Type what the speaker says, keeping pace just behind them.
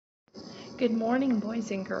Good morning, boys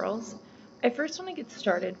and girls. I first want to get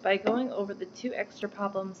started by going over the 2 extra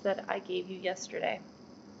problems that I gave you yesterday.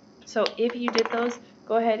 So if you did those,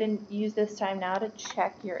 go ahead and use this time now to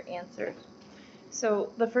check your answers.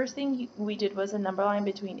 So the first thing we did was a number line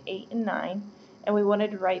between 8 and 9, and we wanted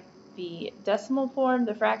to write the decimal form,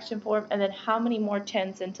 the fraction form, and then how many more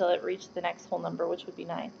tens until it reached the next whole number, which would be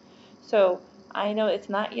 9. So I know it's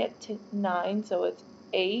not yet to 9, so it's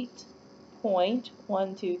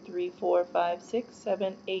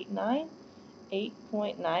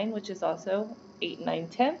 8.9, which is also 8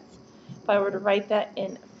 9/10. If I were to write that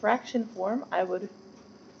in fraction form, I would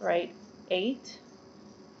write 8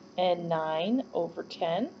 and 9 over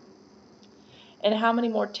 10. And how many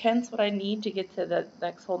more tenths would I need to get to the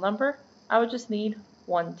next whole number? I would just need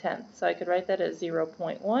 1/10. So I could write that as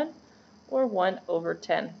 0.1 or 1 over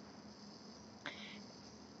 10.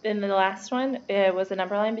 Then the last one was a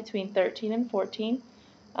number line between 13 and 14.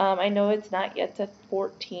 I know it's not yet to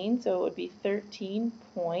 14, so it would be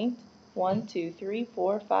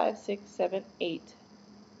 13.1234567 8.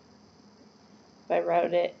 If I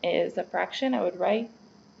wrote it as a fraction, I would write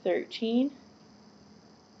 13,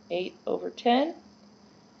 8 over 10.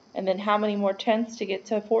 And then how many more tenths to get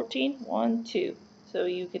to 14? 1, 2. So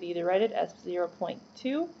you could either write it as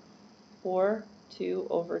 0.2 or 2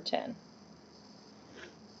 over 10.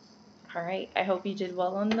 Alright, I hope you did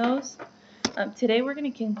well on those. Today we're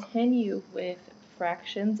going to continue with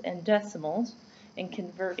fractions and decimals and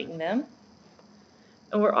converting them.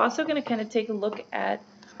 And we're also going to kind of take a look at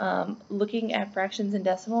looking at fractions and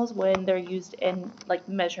decimals when they're used in like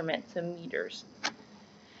measurements and meters.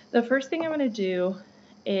 The first thing I'm going to do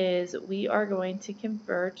is we are going to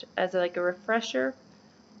convert, as like a refresher,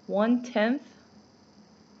 1/10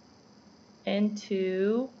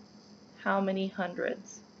 into how many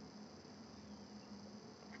hundreds?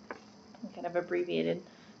 Kind of abbreviated.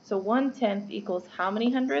 So 1/10 equals how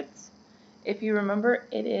many hundredths? If you remember,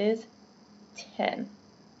 it is 10.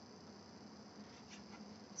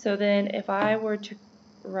 So then if I were to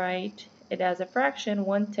write it as a fraction,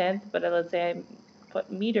 1/10, but let's say I put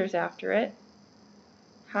meters after it,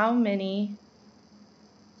 how many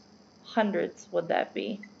hundredths would that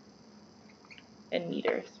be in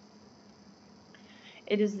meters?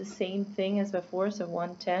 It is the same thing as before, so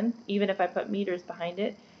 1/10, even if I put meters behind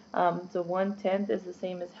it. So 1/10 is the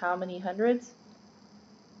same as how many hundreds?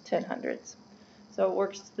 10 hundredths. So it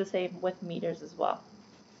works the same with meters as well.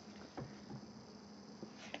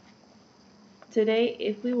 Today,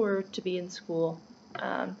 if we were to be in school,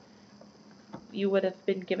 you would have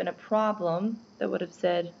been given a problem that would have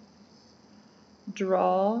said,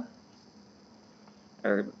 draw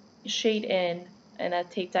or shade in a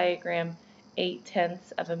tape diagram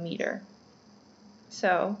 8/10 of a meter.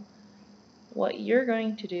 So what you're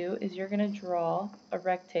going to do is you're going to draw a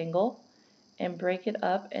rectangle and break it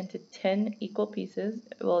up into 10 equal pieces,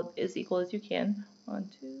 well, as equal as you can. 1,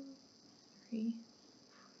 2, 3.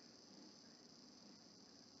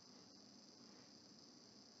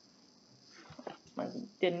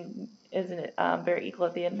 Isn't it very equal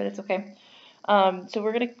at the end, but it's okay. So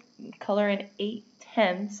we're going to color in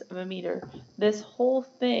 8/10 of a meter. This whole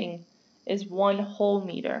thing is 1 whole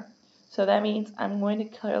meter. So that means I'm going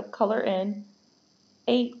to color in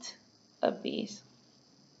 8 of these.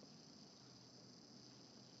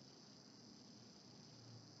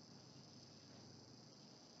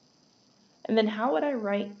 And then how would I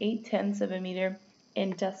write 8/10 of a meter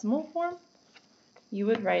in decimal form? You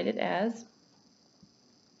would write it as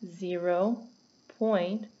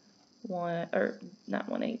 0.1, or not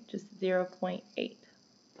 1/8, just 0.8.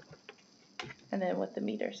 And then with the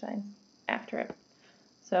meter sign after it.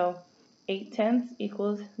 So 8/10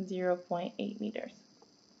 equals 0.8 meters.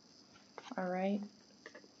 All right.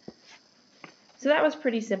 So that was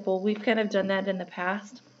pretty simple. We've kind of done that in the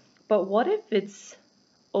past. But what if it's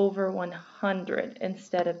over 100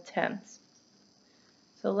 instead of tenths?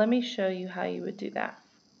 So let me show you how you would do that.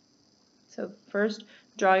 So first,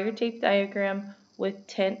 draw your tape diagram with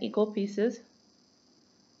 10 equal pieces.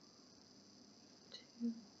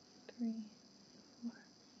 2, 3, 4.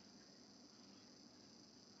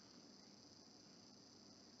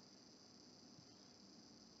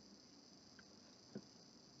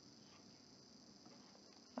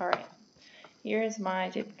 All right, here's my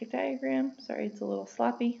tape diagram. Sorry, it's a little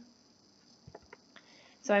sloppy.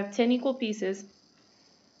 So I have 10 equal pieces,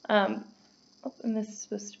 and this is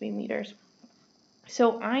supposed to be meters.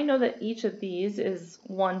 So I know that each of these is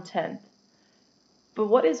 1/10. But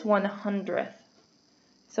what is 1/100th?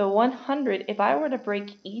 So 100, if I were to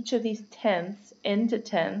break each of these tenths into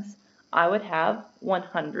tenths, I would have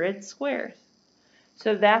 100 squares.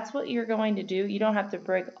 So that's what you're going to do. You don't have to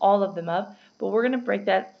break all of them up, but we're going to break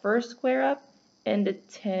that first square up into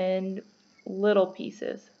 10 little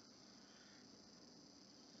pieces.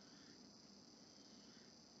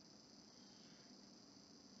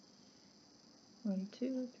 One,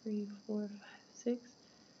 2, 3, 4, 5, 6,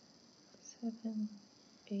 7,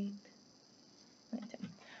 8, 9, 10.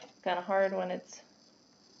 It's kind of hard when it's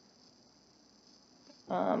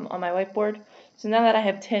on my whiteboard. So now that I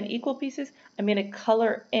have 10 equal pieces, I'm going to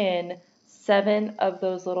color in 7 of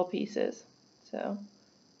those little pieces. So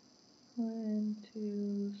 1,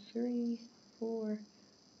 2, 3, 4,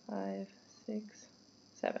 5, 6,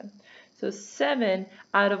 7. So 7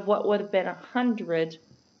 out of what would have been 100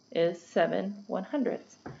 is 7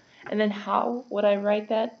 100ths. And then how would I write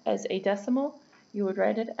that as a decimal? You would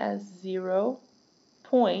write it as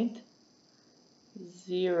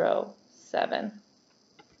 0.07.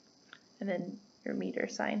 And then your meter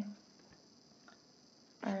sign.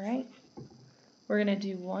 All right, we're going to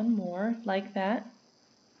do one more like that.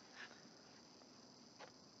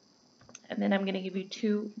 And then I'm going to give you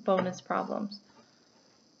 2 bonus problems.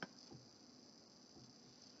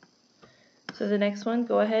 So the next one,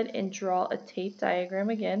 go ahead and draw a tape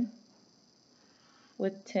diagram again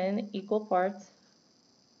with 10 equal parts.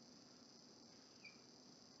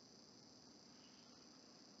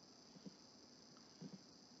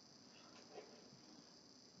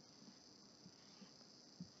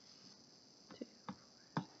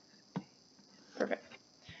 Perfect.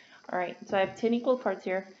 All right, so I have 10 equal parts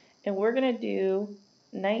here, and we're going to do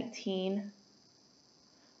 19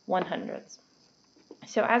 100ths.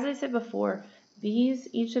 So as I said before,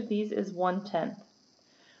 each of these is 1/10.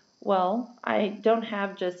 Well, I don't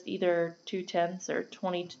have just either 2/10ths or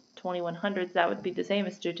 20 100ths. That would be the same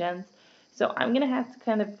as 2/10ths. So I'm going to have to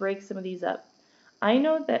kind of break some of these up. I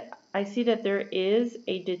know that I see that there is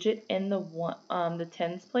a digit in the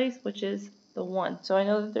tens place, which is the 1. So I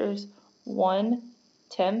know that there's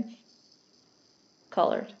 1/10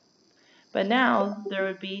 colored. But now there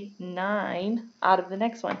would be 9 out of the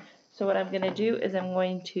next one. So what I'm going to do is I'm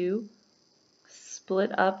going to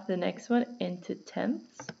split up the next one into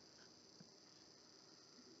tenths.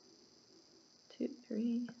 2,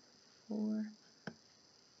 3, 4,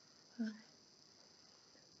 5.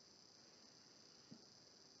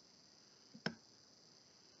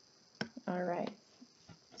 All right.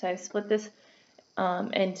 So I've split this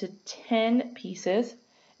into 10 pieces.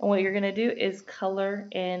 And what you're going to do is color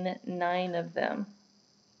in 9 of them.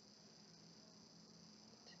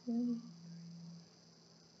 2,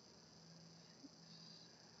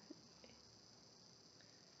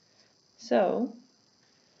 so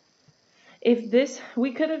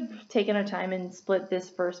we could have taken our time and split this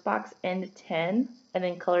first box into 10 and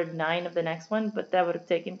then colored 9 of the next one, but that would have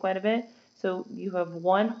taken quite a bit. So you have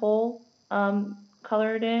one whole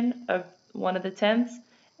colored in of one of the tenths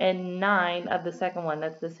and 9 of the second one.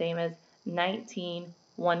 That's the same as 19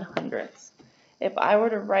 100ths. If I were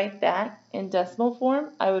to write that in decimal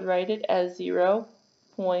form, I would write it as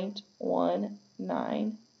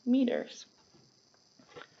 0.19 meters.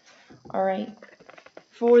 All right.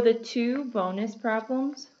 For the 2 bonus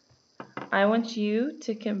problems, I want you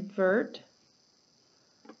to convert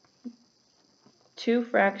 2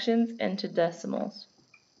 fractions into decimals.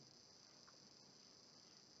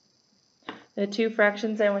 The 2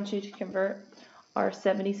 fractions I want you to convert are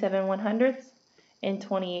 77 100ths and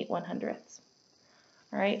 28 100ths.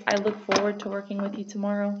 All right, I look forward to working with you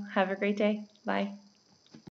tomorrow. Have a great day. Bye.